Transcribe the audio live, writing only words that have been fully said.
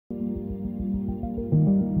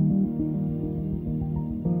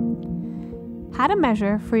how to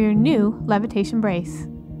measure for your new levitation brace.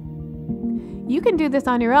 You can do this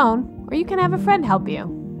on your own, or you can have a friend help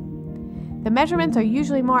you. The measurements are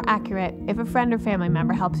usually more accurate if a friend or family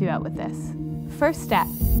member helps you out with this. First step,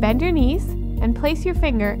 bend your knees and place your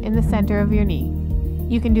finger in the center of your knee.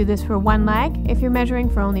 You can do this for one leg if you're measuring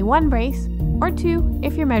for only one brace, or two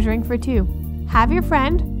if you're measuring for two. Have your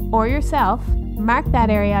friend or yourself mark that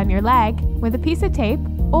area on your leg with a piece of tape,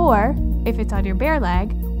 or, if it's on your bare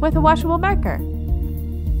leg, with a washable marker.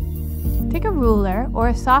 Take a ruler or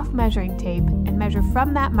a soft measuring tape and measure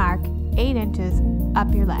from that mark 8 inches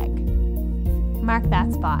up your leg. Mark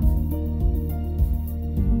that spot.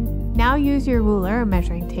 Now use your ruler or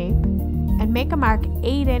measuring tape and make a mark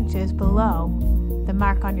 8 inches below the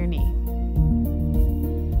mark on your knee.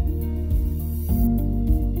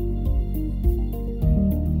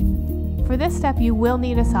 For this step, you will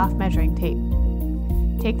need a soft measuring tape.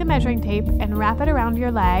 Take the measuring tape and wrap it around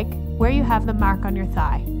your leg where you have the mark on your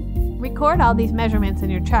thigh. Record all these measurements in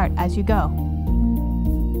your chart as you go.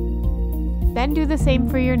 Then do the same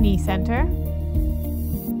for your knee center,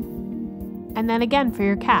 and then again for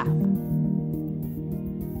your calf.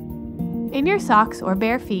 In your socks or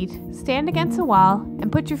bare feet, stand against a wall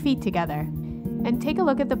and put your feet together, and take a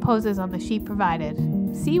look at the poses on the sheet provided.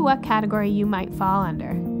 See what category you might fall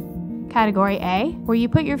under. Category A, where you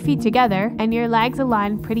put your feet together and your legs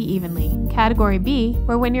align pretty evenly. Category B,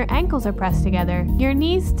 where when your ankles are pressed together, your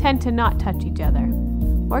knees tend to not touch each other.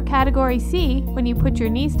 Or Category C, when you put your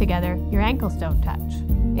knees together, your ankles don't touch.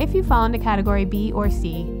 If you fall into Category B or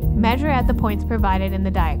C, measure at the points provided in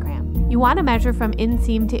the diagram. You want to measure from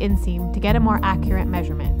inseam to inseam to get a more accurate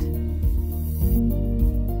measurement.